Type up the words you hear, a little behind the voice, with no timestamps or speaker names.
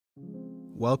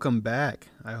Welcome back.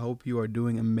 I hope you are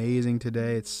doing amazing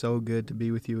today. It's so good to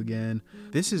be with you again.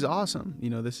 This is awesome.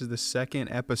 This is the second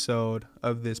episode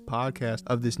of this podcast,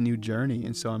 of this new journey.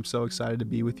 And so I'm so excited to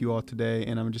be with you all today.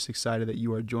 And I'm just excited that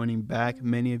you are joining back.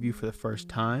 Many of you for the first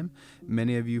time,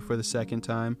 many of you for the second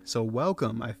time. So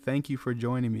welcome. I thank you for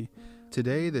joining me.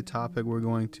 Today, the topic we're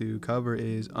going to cover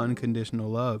is unconditional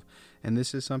love. And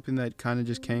this is something that kind of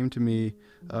just came to me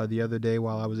the other day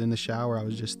while I was in the shower. I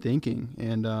was just thinking,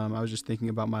 and I was just thinking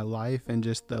about my life and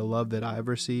just the love that I've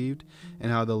received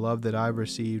and how the love that I've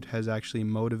received has actually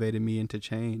motivated me into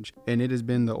change. And it has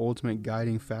been the ultimate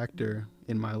guiding factor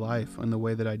in my life, in the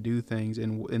way that I do things,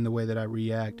 in the way that I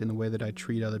react, in the way that I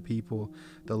treat other people,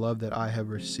 the love that I have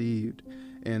received.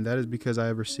 And that is because I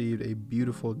have received a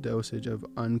beautiful dosage of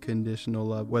unconditional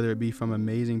love, whether it be from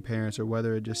amazing parents or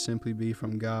whether it just simply be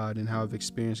from God and how I've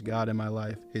experienced God in my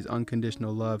life. His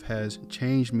unconditional love has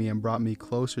changed me and brought me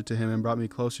closer to Him and brought me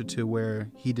closer to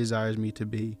where He desires me to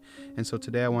be. And so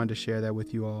today I wanted to share that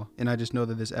with you all. And I just know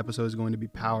that this episode is going to be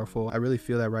powerful. I really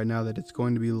feel that right now that it's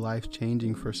going to be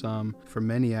life-changing for some, for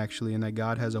many actually, and that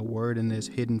God has a word in this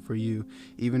hidden for you.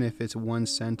 Even if it's one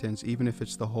sentence, even if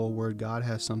it's the whole word, God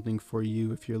has something for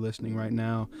you if you're listening right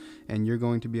now, and you're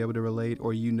going to be able to relate,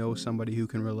 or you know somebody who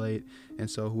can relate. And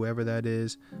so whoever that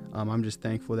is, I'm just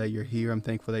thankful that you're here. I'm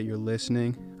thankful that you're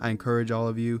listening. I encourage all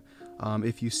of you,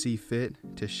 if you see fit,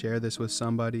 to share this with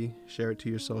somebody, share it to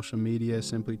your social media,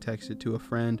 simply text it to a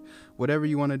friend, whatever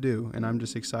you want to do. And I'm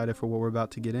just excited for what we're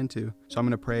about to get into. So I'm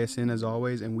going to pray us in as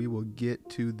always, and we will get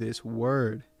to this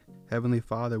word. Heavenly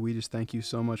Father, we just thank you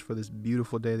so much for this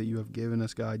beautiful day that you have given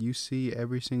us, God. You see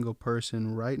every single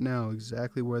person right now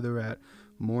exactly where they're at,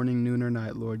 morning, noon, or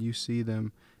night, Lord. You see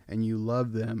them and you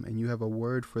love them and you have a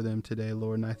word for them today,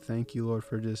 Lord. And I thank you, Lord,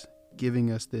 for just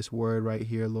giving us this word right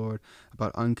here, Lord,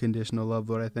 about unconditional love.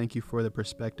 Lord, I thank you for the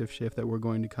perspective shift that we're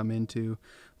going to come into.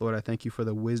 Lord, I thank you for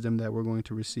the wisdom that we're going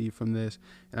to receive from this.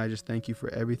 And I just thank you for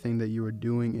everything that you are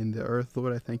doing in the earth,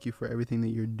 Lord. I thank you for everything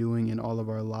that you're doing in all of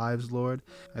our lives, Lord.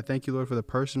 I thank you, Lord, for the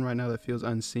person right now that feels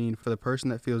unseen, for the person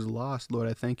that feels lost, Lord.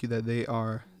 I thank you that they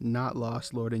are not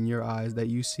lost, Lord, in your eyes, that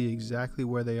you see exactly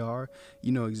where they are.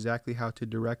 You know exactly how to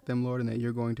direct them, Lord, and that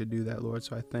you're going to do that, Lord.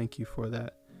 So I thank you for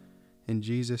that. In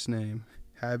Jesus' name,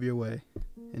 have your way,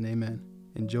 and amen.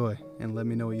 Enjoy, and let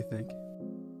me know what you think.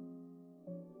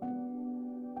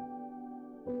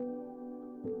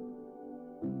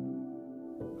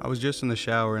 I was just in the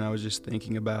shower, and I was just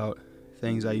thinking about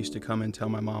things I used to come and tell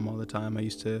my mom all the time. I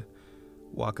used to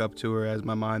walk up to her as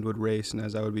my mind would race and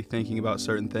as I would be thinking about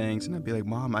certain things, and I'd be like,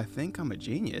 Mom, I think I'm a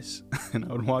genius. And I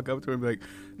would walk up to her and be like,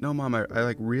 no, Mom, I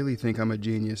really think I'm a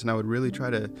genius. And I would really try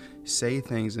to say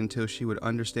things until she would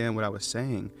understand what I was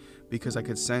saying, because I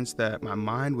could sense that my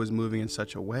mind was moving in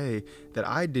such a way that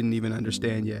I didn't even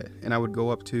understand yet. And I would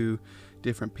go up to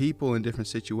different people in different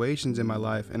situations in my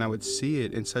life, and I would see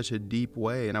it in such a deep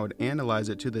way, and I would analyze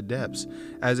it to the depths,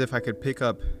 as if I could pick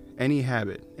up any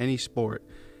habit, any sport,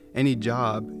 any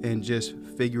job, and just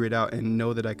figure it out and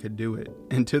know that I could do it.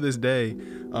 And to this day,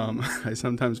 I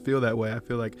sometimes feel that way. I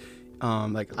feel like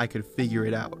I could figure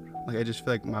it out. Like I just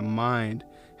feel like my mind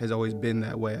has always been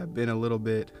that way. I've been a little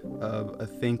bit of a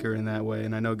thinker in that way,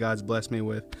 and I know God's blessed me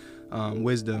with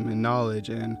wisdom and knowledge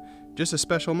and just a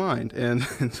special mind. And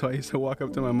so I used to walk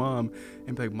up to my mom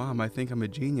and be like, Mom, I think I'm a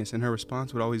genius. And her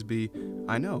response would always be,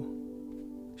 I know.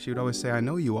 She would always say, I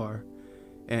know you are.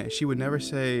 And she would never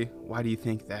say, why do you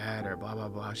think that, or blah, blah,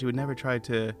 blah. She would never try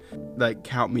to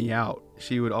count me out.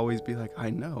 She would always be like, I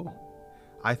know.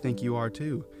 I think you are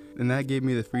too. And that gave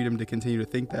me the freedom to continue to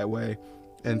think that way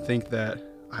and think that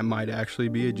I might actually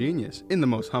be a genius. In the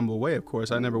most humble way, of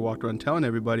course. I never walked around telling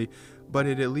everybody, but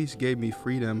it at least gave me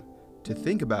freedom to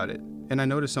think about it. And I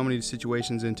noticed so many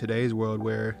situations in today's world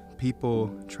where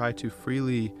people try to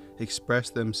freely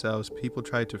express themselves, people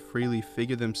try to freely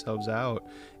figure themselves out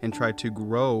and try to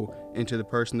grow into the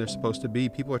person they're supposed to be.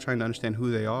 People are trying to understand who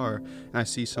they are, and I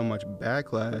see so much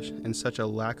backlash and such a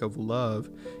lack of love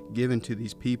given to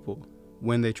these people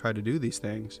when they try to do these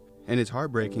things. And it's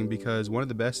heartbreaking, because one of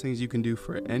the best things you can do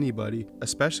for anybody,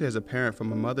 especially as a parent,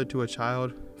 from a mother to a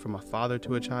child, from a father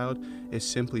to a child, is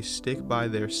simply stick by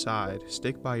their side,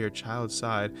 stick by your child's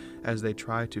side as they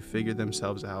try to figure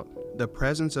themselves out. The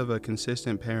presence of a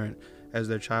consistent parent as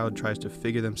their child tries to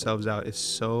figure themselves out is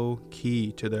so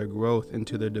key to their growth and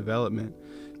to their development.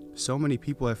 So many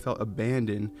people have felt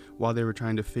abandoned while they were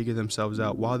trying to figure themselves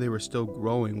out, while they were still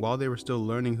growing, while they were still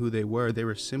learning who they were. They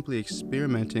were simply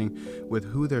experimenting with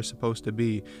who they're supposed to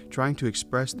be, trying to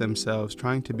express themselves,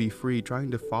 trying to be free,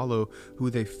 trying to follow who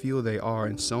they feel they are.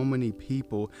 And so many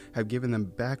people have given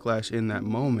them backlash in that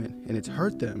moment, and it's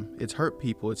hurt them. It's hurt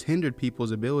people. It's hindered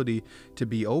people's ability to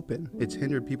be open. It's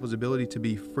hindered people's ability to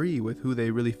be free with who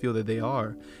they really feel that they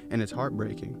are. And it's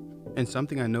heartbreaking. And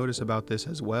something I notice about this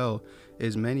as well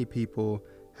is many people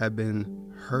have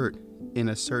been hurt in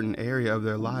a certain area of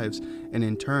their lives, and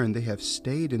in turn they have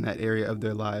stayed in that area of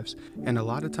their lives. And a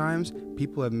lot of times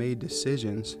people have made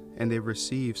decisions and they've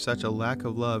received such a lack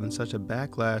of love and such a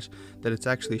backlash that it's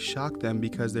actually shocked them,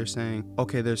 because they're saying,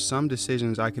 okay, there's some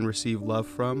decisions I can receive love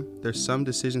from, there's some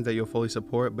decisions that you'll fully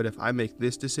support, but if I make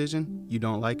this decision, you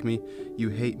don't like me, you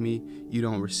hate me, you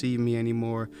don't receive me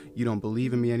anymore, you don't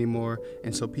believe in me anymore.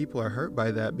 And so people are hurt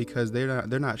by that because they're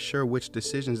not sure which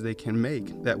decisions they can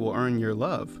make that will earn your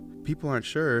love. People aren't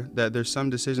sure that there's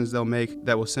some decisions they'll make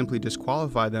that will simply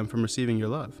disqualify them from receiving your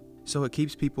love. So it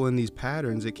keeps people in these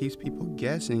patterns, it keeps people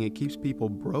guessing, it keeps people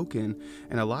broken.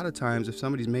 And a lot of times if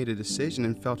somebody's made a decision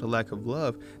and felt a lack of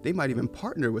love, they might even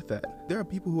partner with that. There are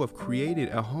people who have created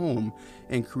a home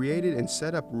and created and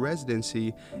set up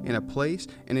residency in a place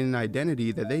and in an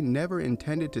identity that they never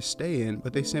intended to stay in,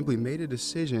 but they simply made a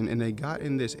decision and they got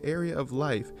in this area of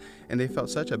life and they felt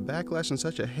such a backlash and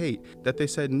such a hate that they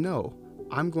said, no,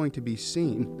 I'm going to be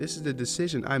seen. This is the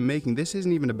decision I'm making. This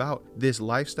isn't even about this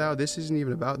lifestyle. This isn't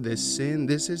even about this sin.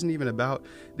 This isn't even about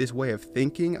this way of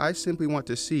thinking. I simply want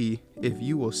to see if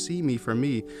you will see me for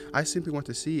me. I simply want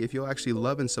to see if you'll actually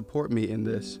love and support me in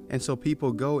this. And so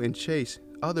people go and chase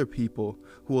other people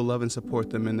who will love and support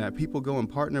them in that. People go and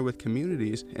partner with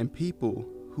communities and people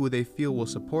who they feel will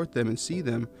support them and see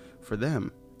them for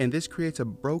them. And this creates a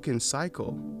broken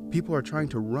cycle. People are trying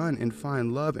to run and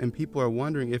find love, and people are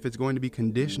wondering if it's going to be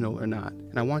conditional or not.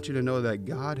 And I want you to know that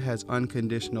God has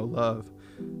unconditional love.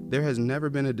 There has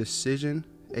never been a decision,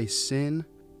 a sin,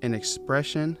 an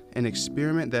expression, an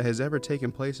experiment that has ever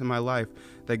taken place in my life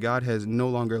that God has no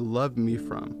longer loved me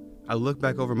from. I look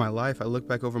back over my life, I look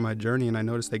back over my journey, and I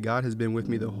notice that God has been with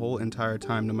me the whole entire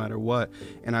time, no matter what.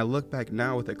 And I look back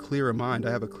now with a clearer mind.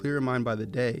 I have a clearer mind by the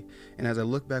day. And as I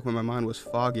look back when my mind was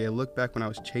foggy, I look back when I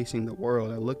was chasing the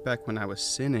world, I look back when I was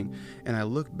sinning, and I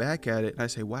look back at it and I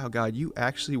say, wow, God, you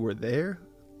actually were there?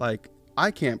 Like,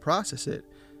 I can't process it.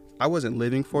 I wasn't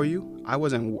living for you. I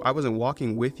wasn't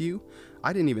walking with you.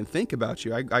 I didn't even think about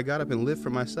you. I got up and lived for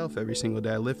myself every single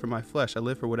day. I lived for my flesh. I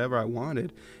lived for whatever I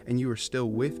wanted, and you were still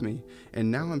with me. And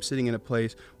now I'm sitting in a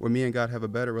place where me and God have a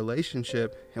better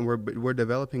relationship, and we're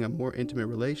developing a more intimate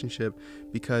relationship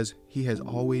because he has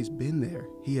always been there.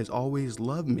 He has always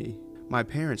loved me. My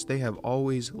parents, they have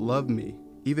always loved me.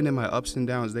 Even in my ups and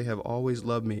downs, they have always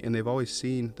loved me, and they've always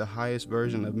seen the highest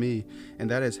version of me, and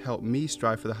that has helped me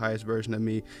strive for the highest version of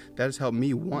me. That has helped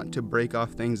me want to break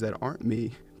off things that aren't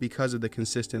me because of the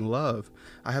consistent love.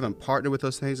 I haven't partnered with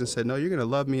those things and said, no, you're going to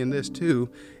love me in this too,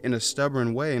 in a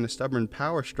stubborn way, in a stubborn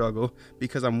power struggle,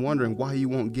 because I'm wondering why you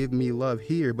won't give me love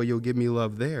here, but you'll give me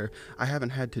love there. I haven't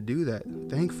had to do that,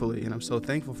 thankfully, and I'm so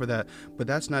thankful for that. But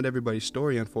that's not everybody's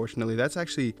story, unfortunately. That's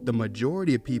actually the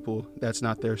majority of people, that's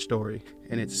not their story,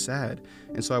 and it's sad.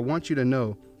 And so I want you to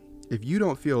know, if you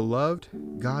don't feel loved,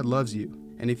 God loves you.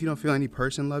 And if you don't feel any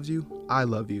person loves you, I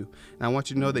love you. And I want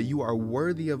you to know that you are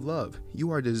worthy of love. You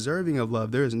are deserving of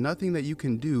love. There is nothing that you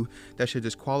can do that should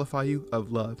disqualify you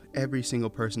of love. Every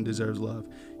single person deserves love.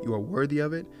 You are worthy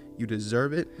of it. You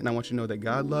deserve it. And I want you to know that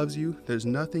God loves you. There's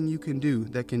nothing you can do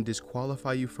that can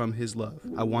disqualify you from his love.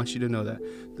 I want you to know that.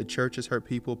 The church has hurt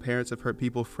people. Parents have hurt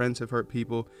people. Friends have hurt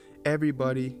people.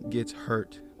 Everybody gets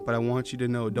hurt. But I want you to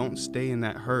know, don't stay in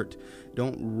that hurt.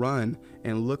 Don't run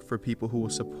and look for people who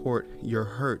will support your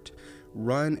hurt.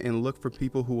 Run and look for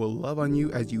people who will love on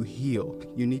you as you heal.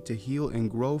 You need to heal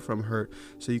and grow from hurt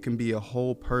so you can be a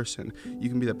whole person. You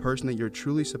can be the person that you're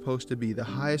truly supposed to be, the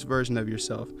highest version of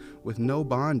yourself, with no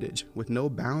bondage, with no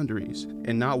boundaries,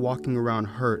 and not walking around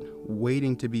hurt,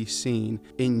 waiting to be seen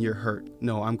in your hurt.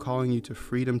 No, I'm calling you to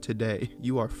freedom today.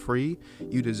 You are free,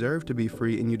 you deserve to be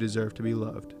free, and you deserve to be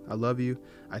loved. I love you.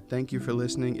 I thank you for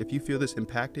listening. If you feel this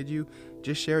impacted you,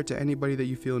 just share it to anybody that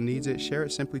you feel needs it. Share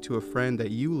it simply to a friend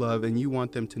that you love and you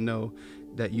want them to know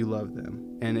that you love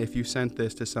them. And if you sent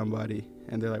this to somebody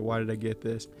and they're like, why did I get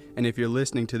this? And if you're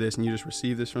listening to this and you just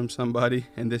received this from somebody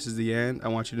and this is the end, I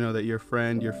want you to know that your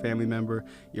friend, your family member,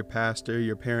 your pastor,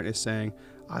 your parent is saying,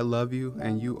 I love you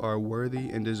and you are worthy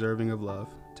and deserving of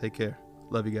love. Take care.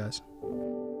 Love you guys.